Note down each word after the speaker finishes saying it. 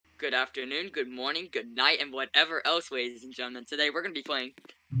good afternoon, good morning, good night, and whatever else, ladies and gentlemen. Today we're going to be playing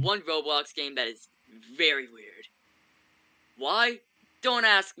one Roblox game that is very weird. Why? Don't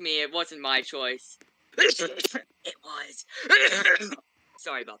ask me, it wasn't my choice. It was.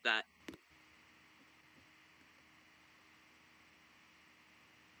 Sorry about that.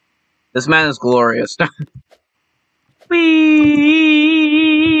 This man is glorious.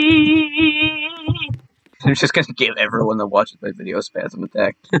 I'm just gonna give everyone that watches my video a spasm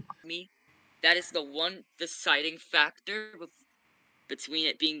attack. That is the one deciding factor between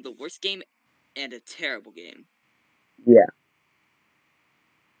it being the worst game and a terrible game. Yeah.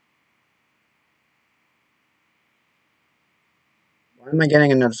 Why am I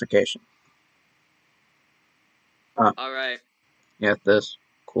getting a notification? Oh. Alright. Yeah, this.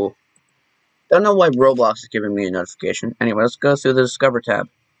 Cool. Don't know why Roblox is giving me a notification. Anyway, let's go through the Discover tab.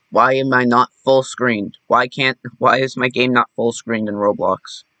 Why am I not full screened? Why is my game not full screened in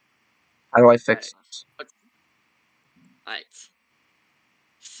Roblox? How do I fix this? Alright.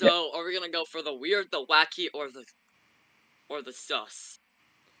 So, Are we gonna go for the weird, the wacky, or the sus?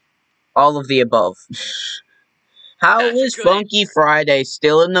 All of the above. How is Funky Friday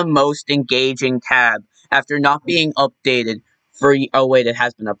still in the most engaging tab after not being updated for... Oh wait, it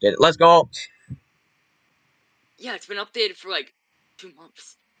has been updated. Let's go! Yeah, it's been updated for like 2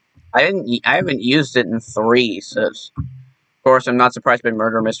 months. I haven't used it in 3, so... Of course, I'm not surprised by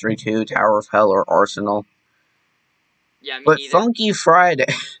Murder Mystery 2, Tower of Hell, or Arsenal. Yeah, me but neither. Funky Friday...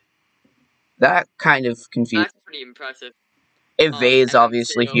 that kind of confused. That's pretty impressive. Evade's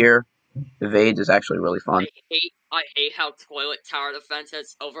obviously here. Evade is actually really fun. I hate how Toilet Tower Defense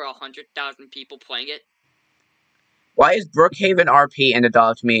has over 100,000 people playing it. Why is Brookhaven RP and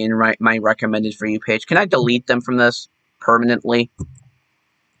Adopt Me in my recommended for you page? Can I delete them from this permanently?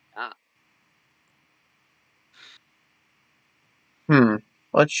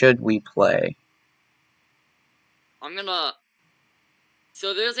 What should we play? I'm gonna...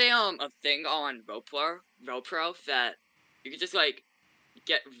 So there's a thing on RoPro that you can just, like,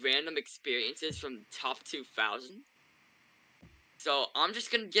 get random experiences from the top 2,000. So I'm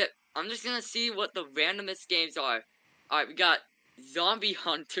just gonna see what the randomest games are. Alright, we got Zombie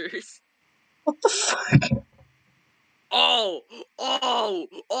Hunters. What the fuck? Oh,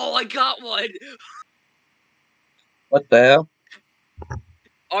 I got one! What the hell?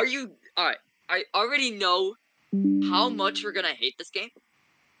 Alright, I already know how much we're gonna hate this game.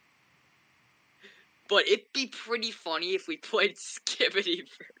 But it'd be pretty funny if we played Skibbity.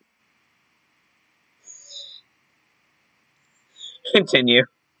 Continue.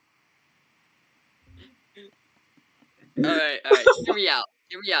 Alright, hear me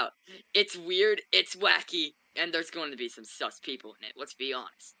out. It's weird, it's wacky, and there's going to be some sus people in it, let's be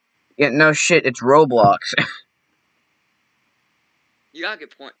honest. Yeah, no shit, it's Roblox. You got a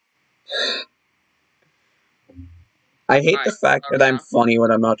good point. I hate the fact that I'm funny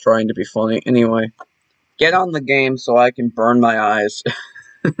when I'm not trying to be funny. Anyway, get on the game so I can burn my eyes.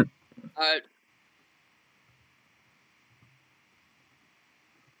 Alright.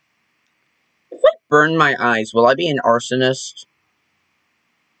 If I burn my eyes, will I be an arsonist?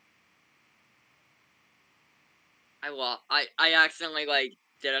 I accidentally, like,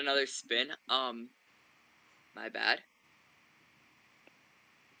 did another spin. My bad.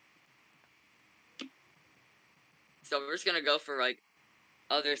 So we're just gonna go for, like,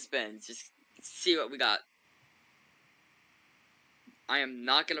 other spins. Just see what we got. I am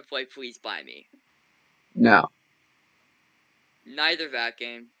not gonna play Please Buy Me. No. Neither that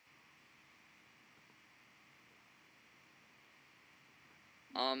game.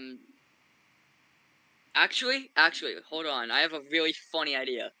 Actually, hold on. I have a really funny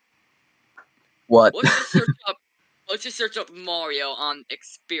idea. What? Let's just search up Mario on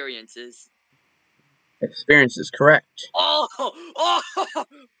experiences. Experiences, correct. Oh!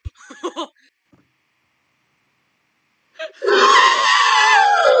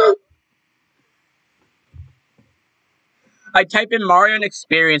 I type in Mario and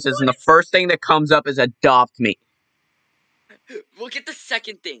experiences, and the first thing that comes up is Adopt Me. Look at the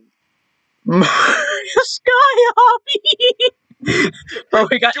second thing. Mario Sky Hobby! Bro,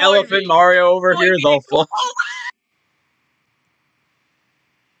 we got Elephant Mario over here, though. What?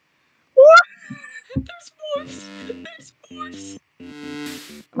 There's morphs.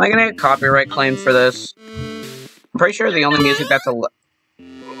 Am I gonna get copyright claimed for this? I'm pretty sure the only music that's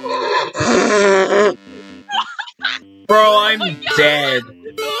Bro, I'm dead.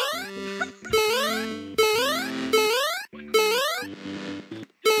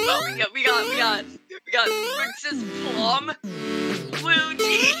 Well, we got Princess Plum,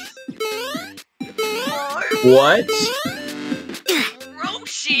 Luigi, what?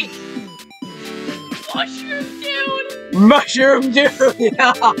 Roshi, cheese. Mushroom dude. Mushroom dude.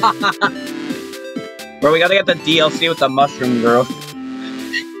 Bro, we gotta get the DLC with the mushroom girl.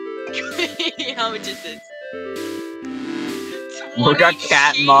 How much is this? We got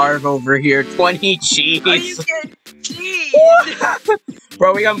Cat cheese. Marv over here. 20 cheese. Are you getting cheese?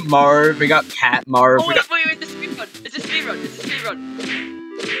 Bro, we got Marv. We got Cat Marv. Oh wait, wait, it's a speed run. It's a speed run. It's a speed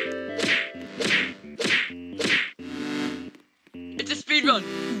run. It's a speed run.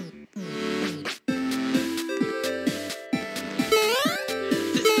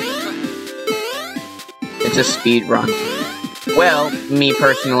 It's a speed run. Well, me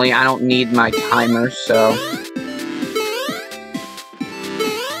personally, I don't need my timer, so...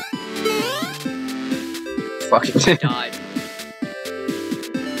 Fuck it. Died.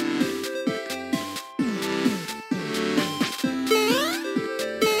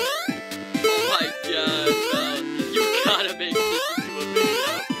 Oh my god, bro. You gotta make this into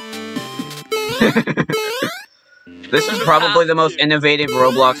a video. This is probably the most innovative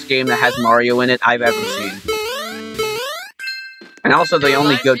Roblox game that has Mario in it I've ever seen. And also the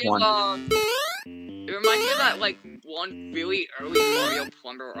only good one. It reminds me of that, like, one really early Mario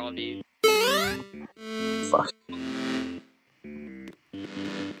Plumber obby. Fuck.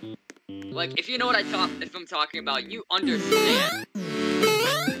 Like, if you know what I'm talking about, you understand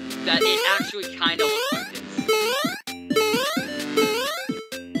that it actually kinda looks like this.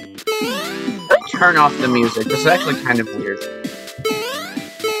 Turn off the music. This is actually kind of weird. Oh,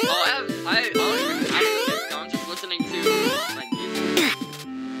 I don't even have the music. I'm just listening to my music.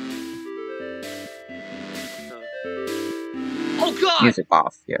 Oh god! Music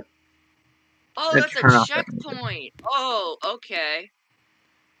off, yeah. Oh, Let's that's turn a off that checkpoint. Oh, okay.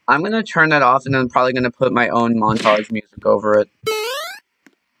 I'm gonna turn that off and then I'm probably gonna put my own montage music over it.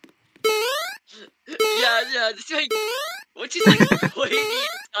 Yeah, just like, once you like play the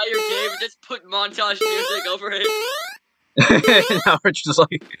entire game and just put montage music over it. Now we're just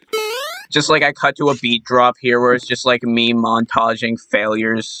like I cut to a beat drop here where it's just like me montaging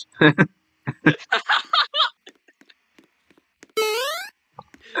failures.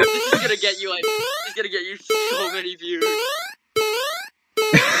 This is gonna get you like, this is gonna get you so many views.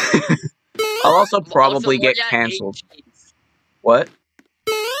 I'll also probably get cancelled. What?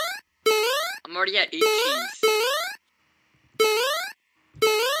 I'm already at 8 cheese.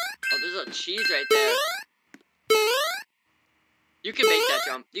 Oh, there's a cheese right there. You can make that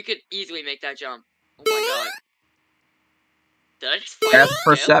jump. You could easily make that jump. Oh my god. Did I just find a skip?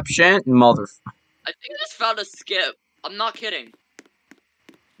 Perception? Mother... I think I just found a skip. I'm not kidding.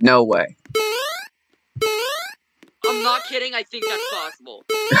 No way. I'm not kidding, I think that's possible.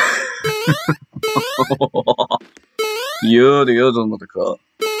 You're the other motherfucker.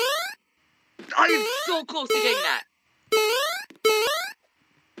 I am so close to getting that.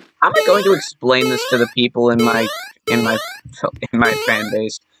 How am I going to explain this to the people in my fan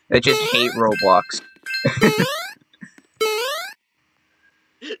base that just hate Roblox?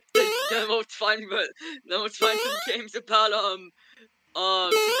 The most fun games about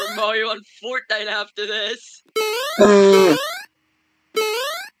Super Mario and Fortnite after this.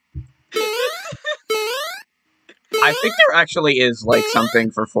 I think there actually is like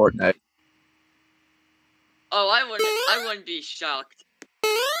something for Fortnite. Oh, I wouldn't be shocked.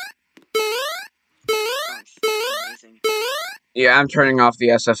 Amazing. Yeah, I'm turning off the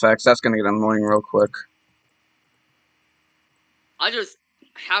SFX. That's gonna get annoying real quick. I just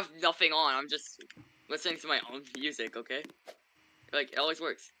have nothing on. I'm just listening to my own music, okay? Like, it always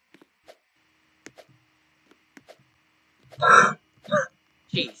works.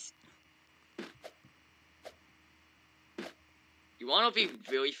 Jeez. You wanna be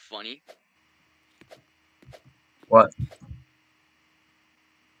really funny? What?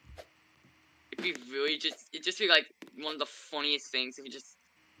 It'd just be like one of the funniest things if you just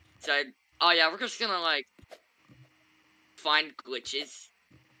said, oh yeah, we're just gonna like find glitches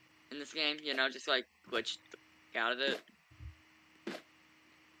in this game, you know, just like glitch out of it.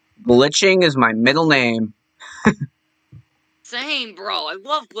 Glitching is my middle name. Same, bro. I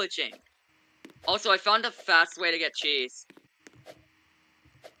love glitching. Also, I found a fast way to get cheese.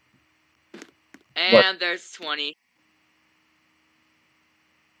 And what? There's 20.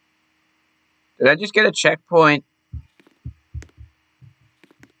 Did I just get a checkpoint?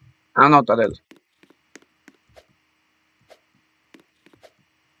 I don't know what that is.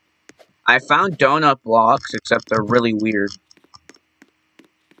 I found donut blocks, except they're really weird.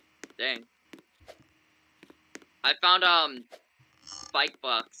 Dang. I found, spike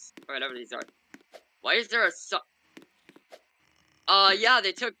blocks, or whatever these are. Why is there a yeah,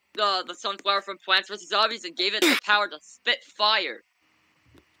 they took the sunflower from Plants vs. Zombies and gave it the power to spit fire.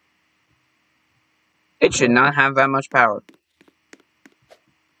 It should not have that much power.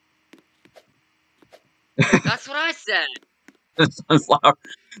 That's what I said.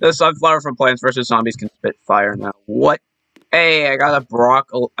 The sunflower from Plants vs Zombies can spit fire now. What? Hey, I got a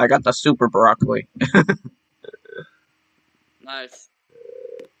broccoli. I got the super broccoli. Nice.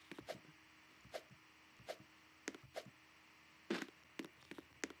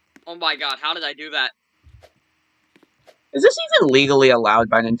 Oh my god, how did I do that? Is this even legally allowed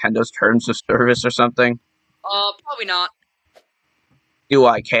by Nintendo's terms of service or something? Probably not. Do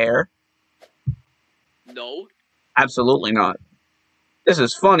I care? No. Absolutely not. This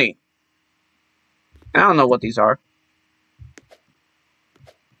is funny. I don't know what these are.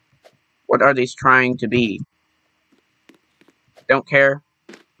 What are these trying to be? Don't care,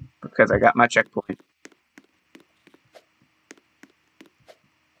 because I got my checkpoint.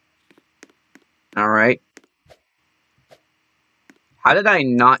 Alright. How did I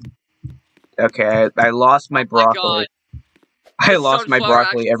not... Okay, I lost my broccoli. I lost my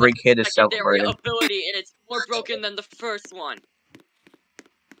broccoli. Every kid is celebrating. Ability, and it's more broken than the first one.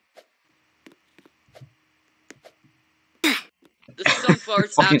 The sunflower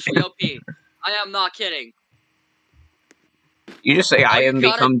is actually OP. I am not kidding. You just say I am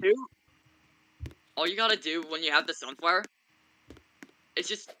become... All you gotta do when you have the sunflower is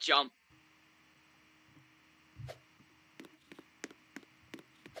just jump.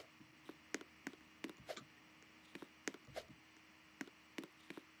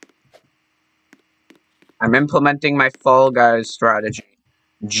 I'm implementing my Fall Guys strategy.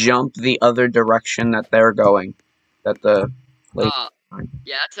 Jump the other direction that they're going. That the...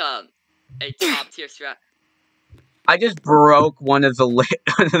 yeah, that's a top tier strat. I just broke one of the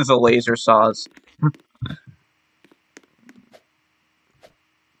laser saws.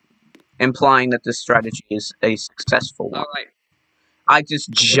 Implying that this strategy is a successful one. Alright. I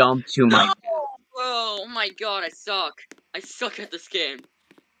just jumped to my... No! Oh my god, I suck. I suck at this game.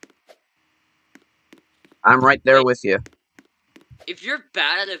 I'm right there with you. If you're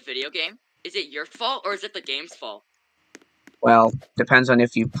bad at a video game, is it your fault or is it the game's fault? Well, depends on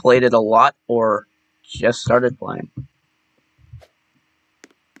if you played it a lot or just started playing.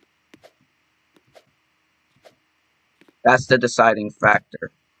 That's the deciding factor.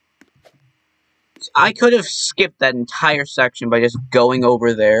 I could have skipped that entire section by just going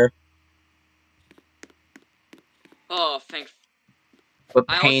over there. Oh, thanks. But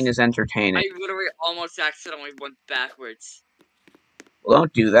pain is entertaining. I literally almost accidentally went backwards. Well,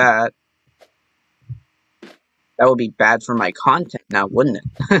 don't do that. That would be bad for my content now, wouldn't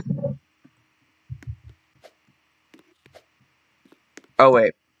it? Oh,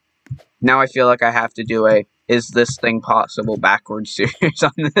 wait. Now I feel like I have to do a "Is this thing possible?" backwards series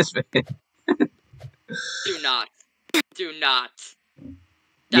on this video. Do not. Do not.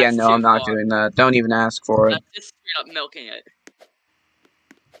 That's yeah, no, I'm not doing that. Don't even ask for it. That's just straight up milking it.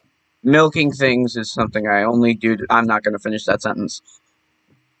 Milking things is something I only do. I'm not going to finish that sentence.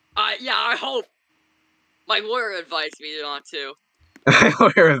 Yeah, I hope. My lawyer advised me not to. My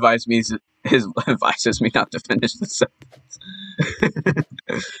lawyer advised me, advises me not to finish the sentence.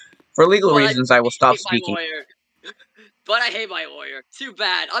 For legal reasons, I will stop speaking. But I hate my lawyer. Too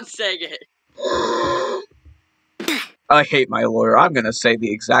bad. I'm saying it. I hate my lawyer. I'm going to say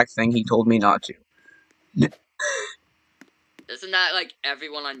the exact thing he told me not to. Isn't that like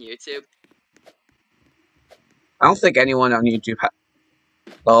everyone on YouTube? I don't think anyone on YouTube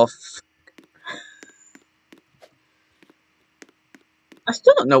Oh, I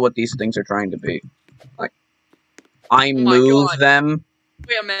still don't know what these things are trying to be. Like, I move them.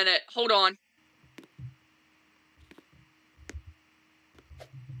 Wait a minute. Hold on.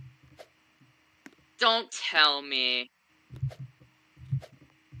 Don't tell me.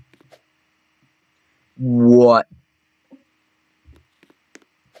 What?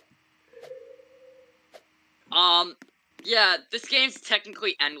 Yeah, this game's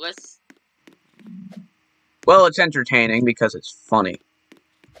technically endless. Well, it's entertaining because it's funny.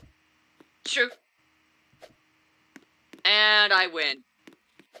 True. And I win.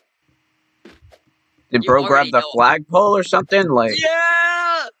 Did bro grab the flagpole or something? Like,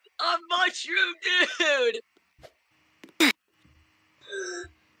 yeah! A mushroom dude!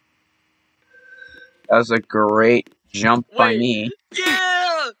 That was a great jump by me.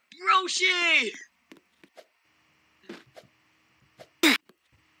 Yeah! Roshi!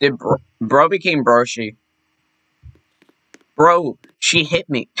 Did bro became Broshi. Bro, she hit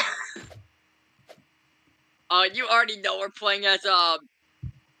me. You already know we're playing as,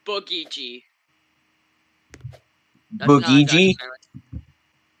 Boogie G. Boogie G?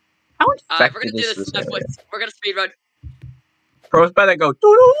 How effective we're gonna do this step. We're gonna speedrun. Bro's better go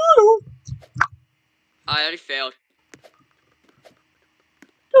doo-doo-doo-doo. I already failed.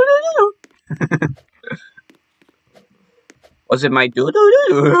 Was it my dude?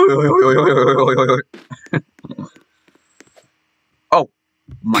 Oh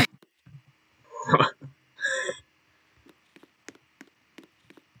my!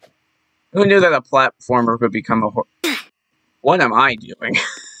 Who knew that a platformer could become a What am I doing?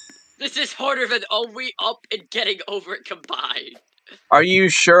 This is harder than only up and getting over it combined. Are you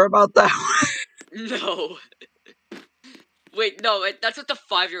sure about that? No. Wait, no, that's what the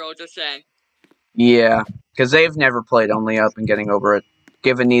 5-year-olds are saying. Yeah, because they've never played Only Up and Getting Over It.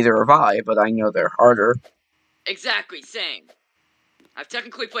 Given neither have I, but I know they're harder. Exactly, same. I've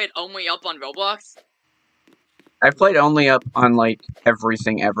technically played Only Up on Roblox. I've played Only Up on, like,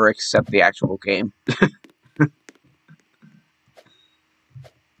 everything ever except the actual game.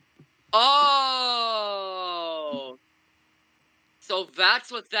 Oh! So that's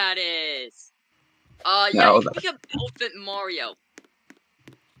what that is. Yeah, No, you can become Elephant Mario.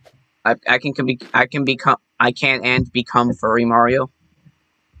 I can and become Furry Mario.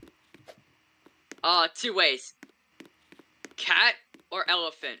 Two ways. Cat or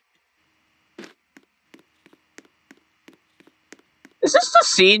elephant. Is this the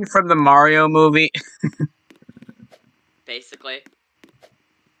scene from the Mario movie? Basically.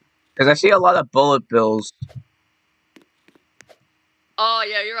 Because I see a lot of bullet bills. Oh,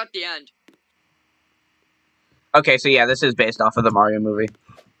 yeah, you're at the end. Okay, so yeah, this is based off of the Mario movie.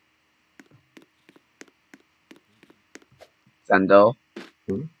 Zendo.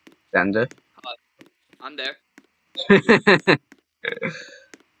 Zenda. I'm there.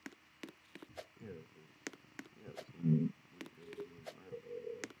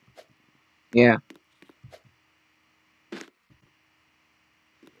 Yeah.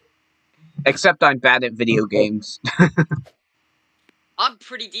 Except I'm bad at video games. I'm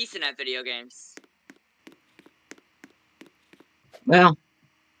pretty decent at video games. Well.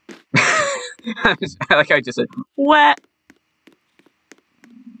 Like I just said, what?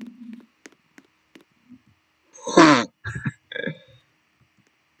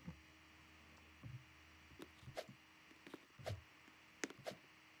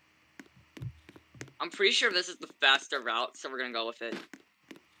 I'm pretty sure this is the faster route, so we're gonna go with it.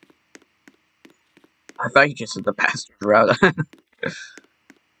 I thought you just said the bastard route.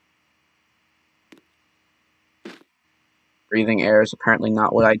 Breathing air is apparently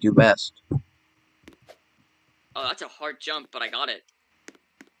not what I do best. Oh, that's a hard jump, but I got it.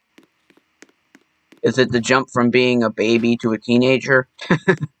 Is it the jump from being a baby to a teenager?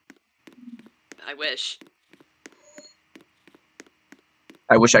 I wish.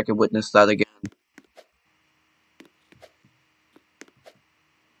 I wish I could witness that again.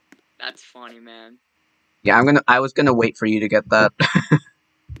 That's funny, man. Yeah, I was gonna wait for you to get that.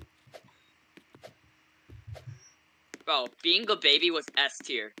 Bro, being a baby was S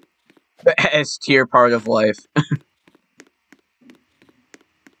tier. The S tier part of life.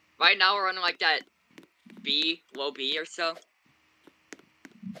 Right now we're on like that B, low B or so.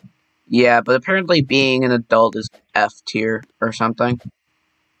 Yeah, but apparently being an adult is F tier or something.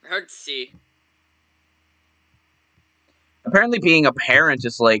 I heard C. Apparently being a parent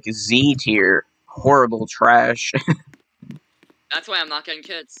is like Z tier. Horrible trash. That's why I'm not getting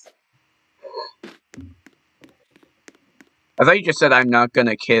kids. I thought you just said I'm not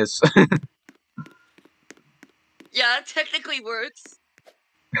gonna kiss. Yeah, that technically works.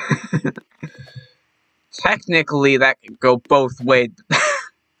 Technically, that could go both ways.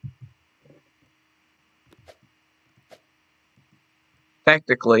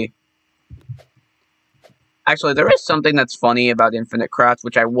 Technically. Actually, there is something that's funny about Infinite Craft,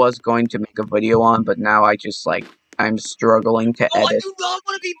 which I was going to make a video on, but now I just, like, I'm struggling to Oh, edit. I do not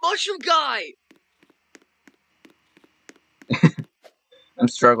want to be Mushroom Guy! I'm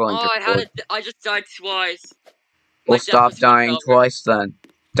struggling to record. I just died twice. Well, stop dying twice then.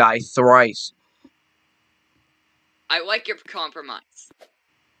 Die thrice. I like your compromise.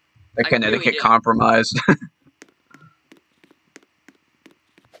 The Connecticut really do. compromise.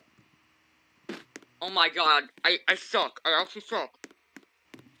 Oh my god, I suck. I actually suck.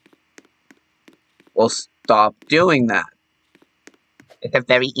 Well, stop doing that. It's a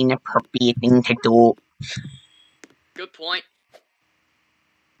very inappropriate thing to do. Good point.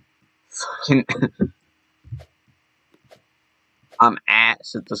 Fucking... I'm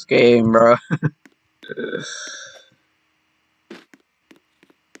ass at this game, bro.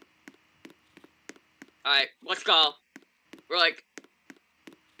 Alright, let's go. We're like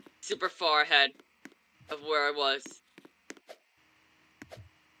super far ahead of where I was.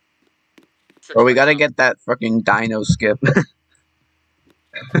 Or we gotta get that fucking dino skip.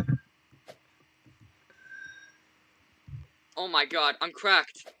 Oh my god, I'm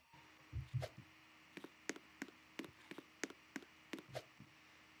cracked.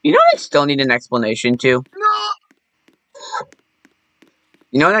 You know what I still need an explanation to? No!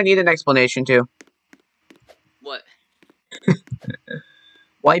 You know what I need an explanation to? What?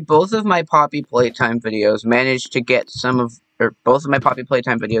 Why both of my Poppy Playtime videos managed to get both of my Poppy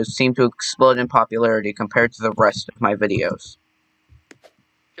Playtime videos seem to explode in popularity compared to the rest of my videos.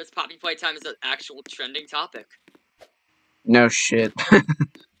 Because Poppy Playtime is an actual trending topic. No shit.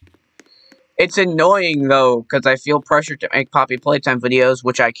 It's annoying though, because I feel pressure to make Poppy Playtime videos,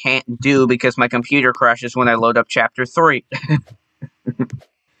 which I can't do because my computer crashes when I load up Chapter 3.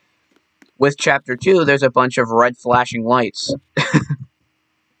 With Chapter 2, there's a bunch of red flashing lights.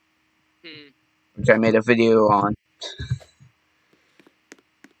 Which I made a video on.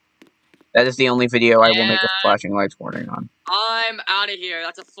 That is the only video I will make a flashing lights warning on. I'm out of here.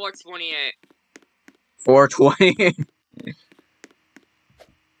 That's a 428. 420?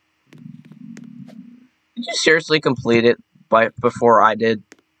 Did you seriously complete it before I did?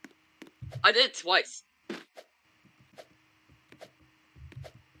 I did it twice.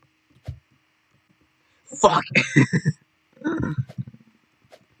 Fuck!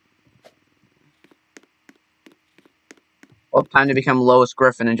 Well, time to become Lois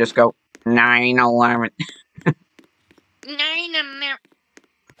Griffin and just go 9/11. 9/11.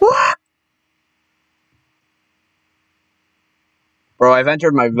 What? Bro, I've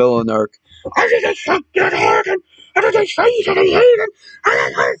entered my villain arc. Alright.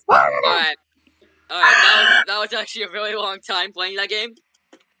 Alright, that was actually a really long time playing that game.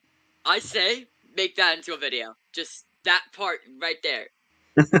 I say, make that into a video. Just that part right there.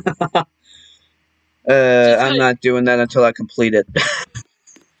 I'm not doing that until I complete it.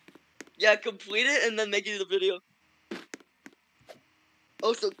 Yeah, complete it and then make it a video.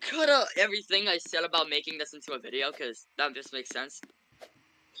 Also, cut out everything I said about making this into a video, because that just makes sense.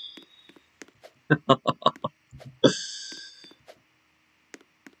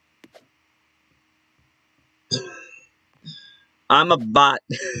 I'm a bot.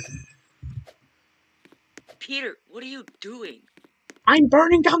 Peter, what are you doing? I'm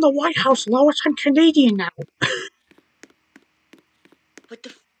burning down the White House, Lois. I'm Canadian now. What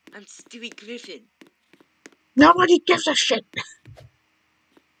the I'm Stewie Griffin. Nobody gives a shit.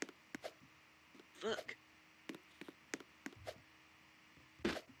 Fuck.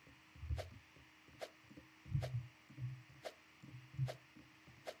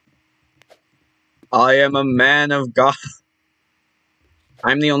 I am a man of God.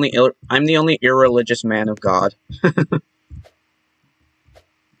 I'm the only irreligious man of God.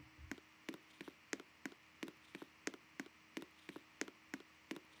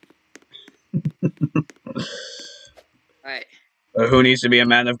 Alright. Who needs to be a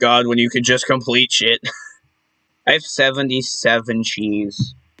man of God when you could just complete shit? I have 77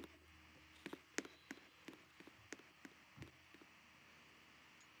 cheese.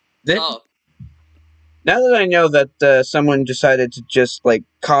 Oh. Now that I know that someone decided to just, like,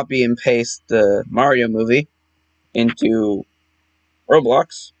 copy and paste the Mario movie into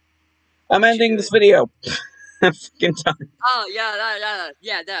Roblox, I'm ending this video. I'm fucking done. Oh,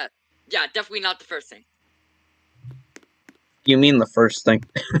 yeah, definitely not the first thing. You mean the first thing?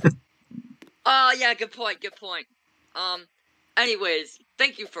 Oh, yeah, good point. Anyways,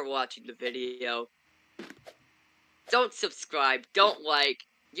 thank you for watching the video. Don't subscribe, don't like.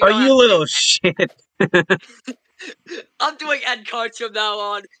 You little shit. I'm doing end cards from now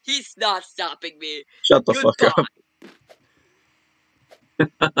on. He's not stopping me. Shut the fuck up.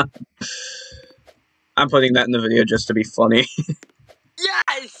 I'm putting that in the video just to be funny.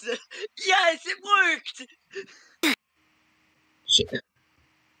 Yes! Yes, it worked! Shit.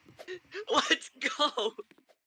 What?